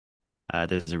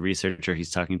There's a researcher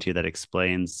he's talking to that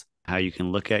explains how you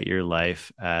can look at your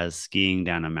life as skiing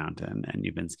down a mountain, and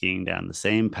you've been skiing down the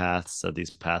same paths. So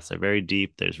these paths are very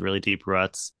deep. There's really deep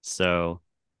ruts. So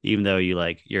even though you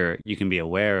can be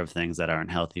aware of things that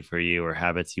aren't healthy for you or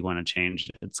habits you want to change,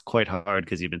 it's quite hard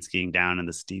because you've been skiing down in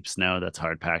the steep snow that's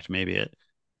hard packed. Maybe it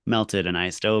melted and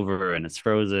iced over and it's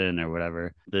frozen or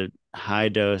whatever. The high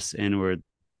dose inward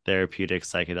therapeutic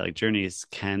psychedelic journeys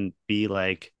can be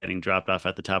like getting dropped off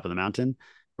at the top of the mountain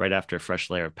right after a fresh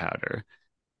layer of powder.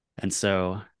 And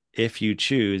so if you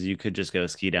choose, you could just go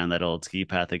ski down that old ski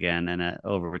path again. And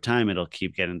over time, it'll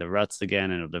keep getting the ruts again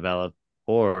and it'll develop.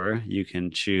 Or you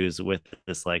can choose with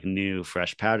this like new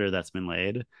fresh powder that's been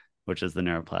laid, which is the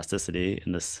neuroplasticity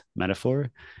in this metaphor.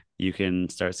 You can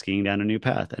start skiing down a new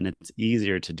path. And it's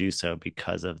easier to do so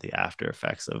because of the after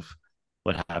effects of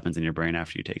what happens in your brain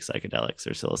after you take psychedelics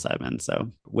or psilocybin.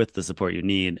 So, with the support you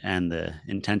need and the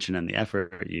intention and the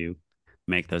effort, you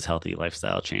make those healthy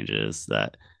lifestyle changes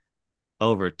that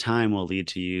over time will lead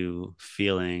to you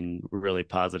feeling really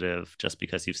positive just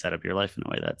because you've set up your life in a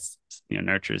way that's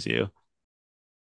nurtures you.